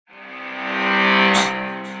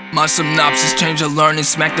My synopsis, change of learning,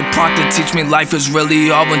 smack the proctor, teach me life is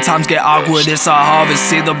really all. When times get awkward, it's a harvest.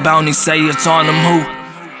 See the bounty, say it's on them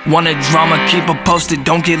who want a drama, keep it posted,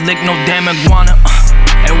 don't get licked, no damn iguana.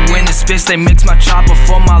 And when it's fixed, they mix my chopper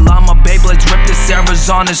for my llama. Beyblades rip this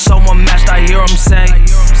Arizona, so unmatched, I hear them say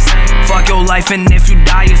fuck your life, and if you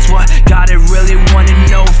die, it's what God it really wanna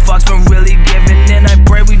know. Fuck's been really given, and I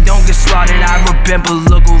pray we don't get slaughtered. I repent, but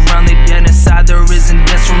look around, they dead inside. There isn't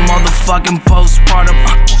this from motherfucking postpartum.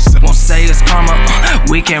 Won't say it's karma,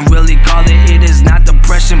 we can't really call it. It is not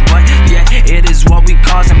depression, but yeah, it is what we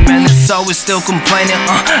cause it. Man, it's always still complaining.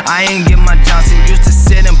 I ain't get my Johnson, used to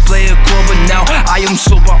sit and play it cool, but now I am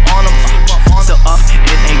super on them. So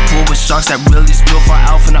it ain't cool with sharks that really spill far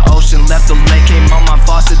out from the ocean. Left the lake, came on my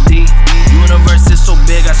Foster D. Universe is so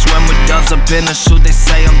big, I swim with doves up in the chute. They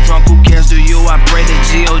say I'm drunk, who cares, do you? I pray to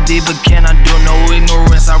G.O.D, but can I do no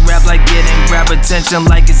ignorance? I rap like it and grab attention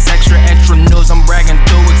like it's extra news. I'm bragging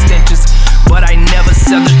through extensions, but I never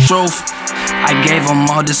said the truth. I gave them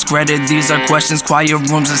all discredit, these are questions, quiet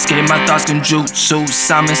rooms, escape my thoughts can jutsu.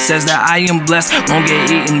 Simon says that I am blessed, won't get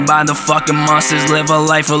eaten by the fucking monsters. Live a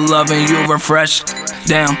life of love and you refresh.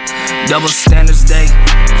 Damn, double standards, they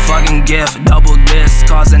fucking gift, double this,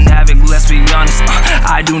 causing havoc, let's be honest.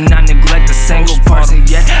 I do not neglect a single person,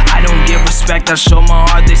 yet I don't give respect. I show my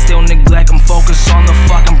heart, they still neglect. I'm focused on the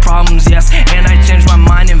fucking problems, yes, and I changed my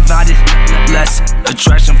mind, invited less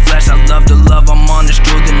attraction, flesh. I love the love, I'm honest,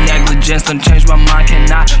 through the negligence. Don't change my mind,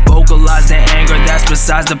 cannot vocalize the anger that's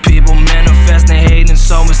besides the people manifesting hating.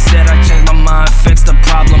 So instead I change my mind, fix the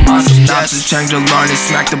problem. My synopsis, change of learning,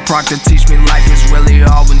 smack the proctor, teach me life is really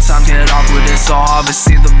all. When times get awkward, it's so hard to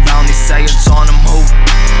see the bounty, say it's on them who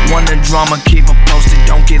want the drama, keep it posted,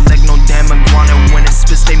 don't get licked, no damn iguana. When it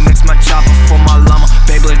spits, they mix my chopper for my llama.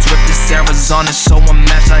 Beyblades rip this Arizona, so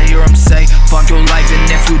unmatched, I hear them say fuck your life, and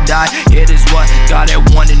if you die, it is what God had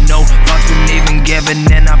wanted. No fucks been even given,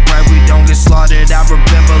 and I pray we don't get slaughtered. I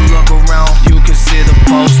remember, look around, you can see the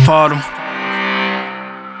postpartum.